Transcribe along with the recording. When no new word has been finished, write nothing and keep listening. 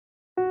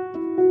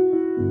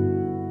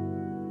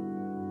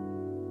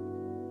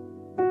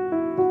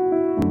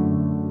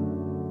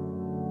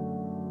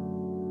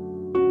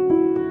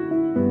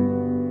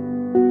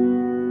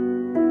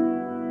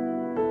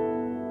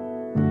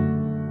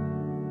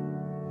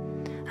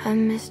I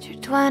missed your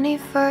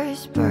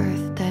 21st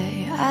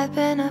birthday. I've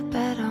been up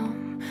at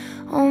home,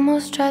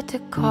 almost tried to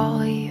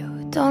call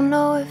you, don't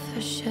know if I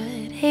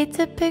should. Hate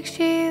to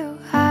picture you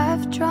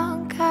half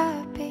drunk,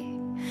 happy.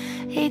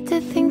 Hate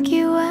to think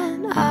you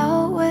went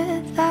out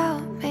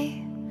without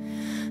me.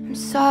 I'm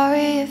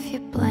sorry if you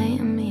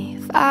blame me.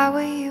 If I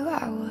were you,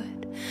 I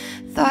would.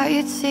 Thought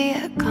you'd see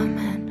it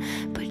coming,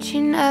 but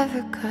you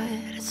never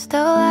could. I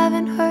still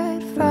haven't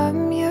heard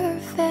from your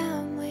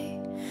family,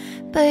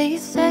 but you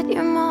said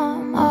your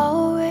mom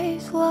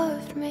always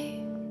loved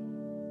me.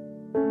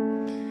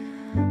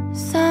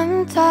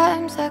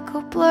 Sometimes I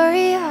go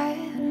blurry-eyed,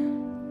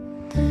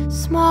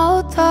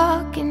 small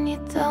talk and you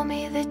tell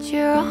me that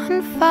you're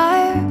on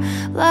fire.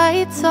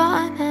 Lights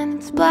on and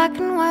it's black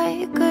and white,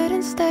 you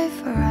couldn't stay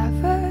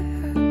forever.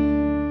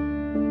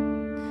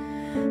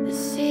 I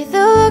see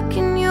the look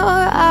in your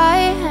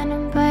eye and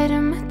I'm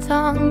biting my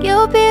tongue.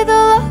 You'll be the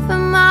love of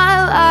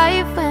my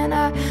life when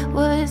I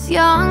was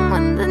young.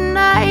 When the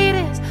night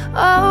is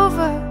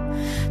over,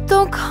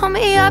 don't call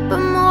me up,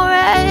 I'm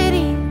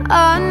already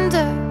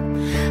under.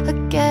 I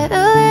get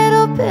a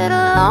little bit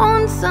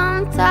alone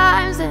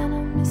sometimes and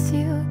I miss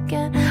you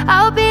again.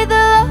 I'll be the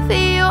love of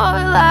your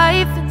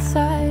life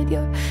inside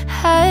your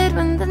head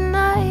when the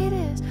night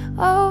is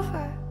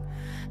over.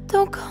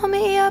 Don't call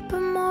me up,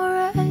 I'm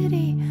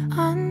already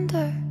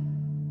under.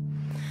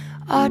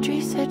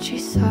 Audrey said she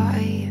saw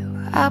you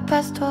out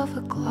past 12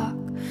 o'clock.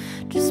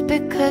 Just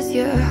because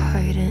you're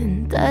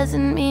hurting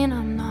doesn't mean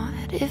I'm not.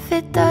 If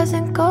it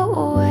doesn't go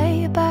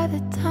away by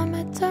the time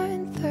I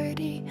turn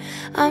 30,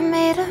 I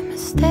made a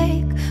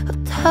mistake,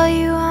 I'll tell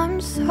you I'm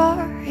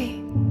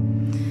sorry.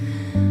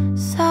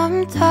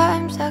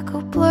 Sometimes I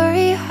go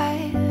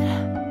blurry-eyed,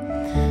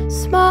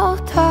 small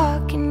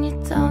talk and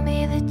you tell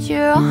me that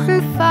you're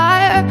on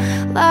fire.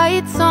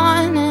 Lights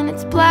on and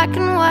it's black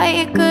and white,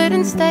 you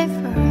couldn't stay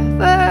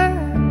forever.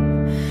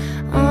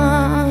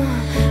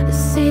 I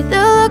see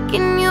the look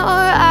in your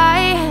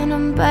eye and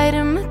I'm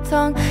biting my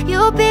tongue.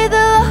 You'll be the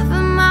love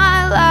of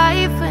my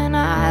life when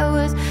I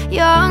was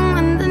young.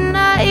 When the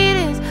night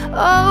is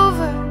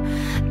over,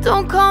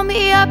 don't call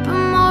me up,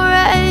 I'm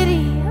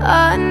already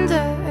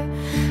under.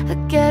 I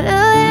get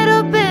a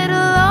little bit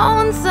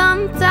alone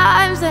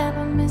sometimes and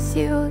I miss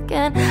you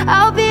again.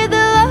 I'll be the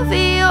love of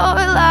your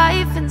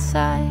life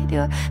inside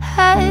your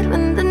head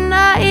when the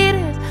night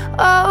is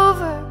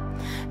over.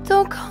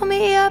 Don't call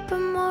me up,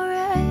 I'm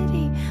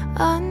already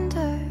under.